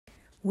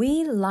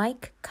We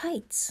like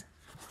kites.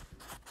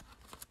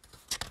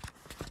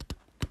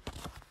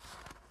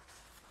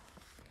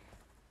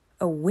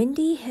 A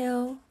windy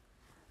hill,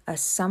 a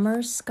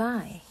summer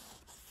sky.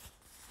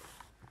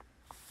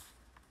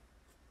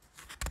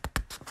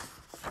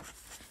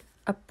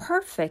 A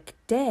perfect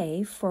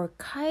day for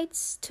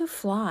kites to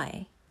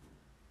fly.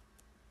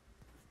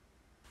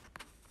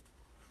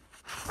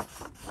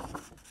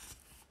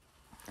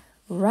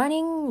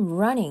 Running,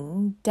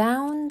 running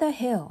down the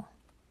hill.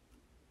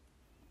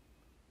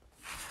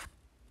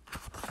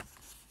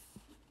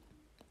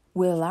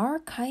 Will our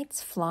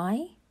kites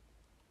fly?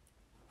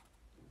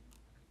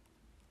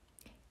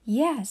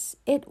 Yes,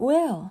 it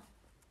will.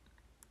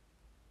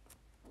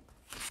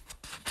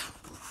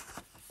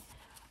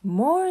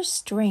 More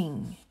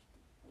string,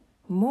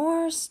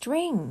 more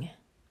string.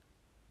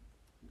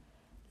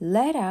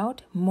 Let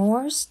out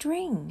more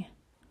string.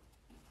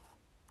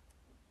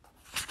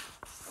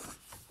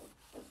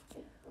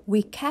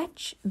 We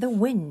catch the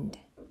wind.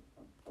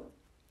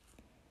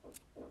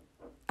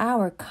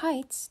 Our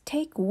kites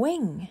take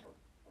wing.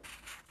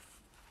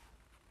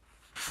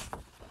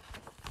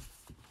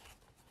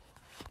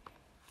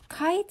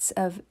 Kites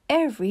of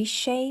every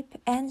shape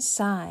and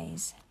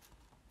size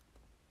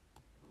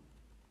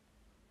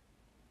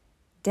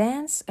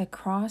dance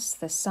across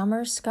the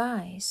summer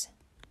skies.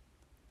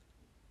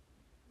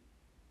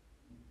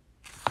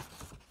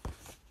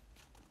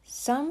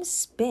 Some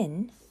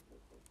spin,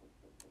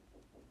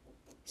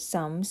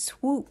 some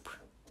swoop,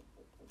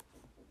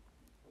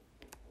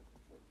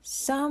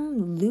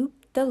 some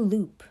loop the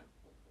loop.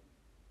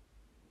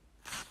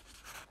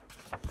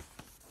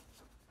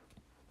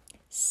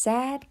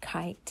 Sad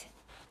kite,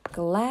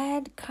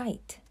 glad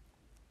kite.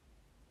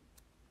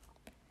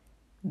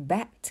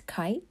 Bat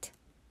kite,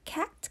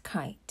 cat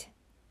kite.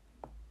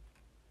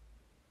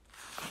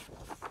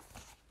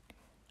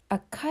 A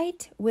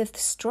kite with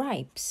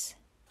stripes.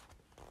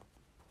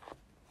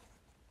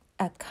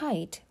 A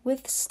kite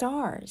with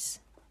stars.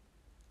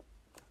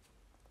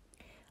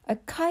 A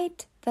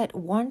kite that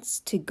wants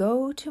to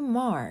go to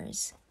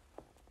Mars.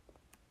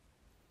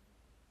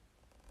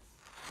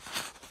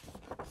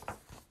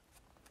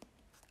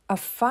 A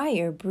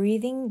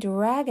fire-breathing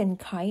dragon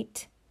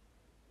kite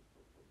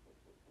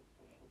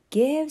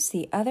gives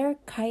the other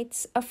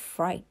kites a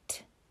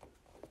fright.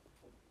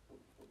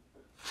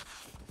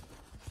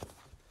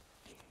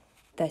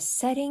 The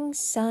setting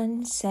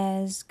sun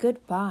says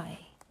goodbye.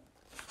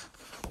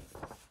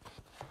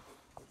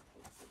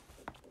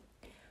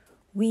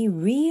 We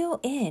reel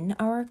in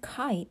our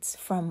kites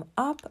from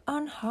up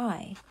on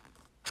high.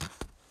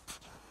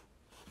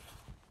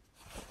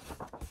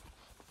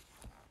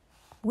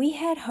 We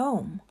head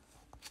home,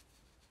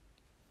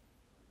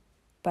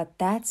 but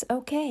that's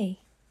okay.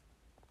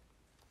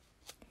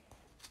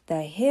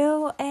 The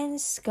hill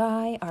and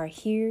sky are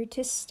here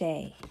to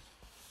stay.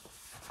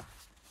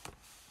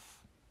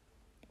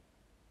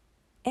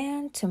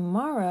 And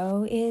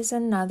tomorrow is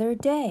another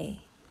day.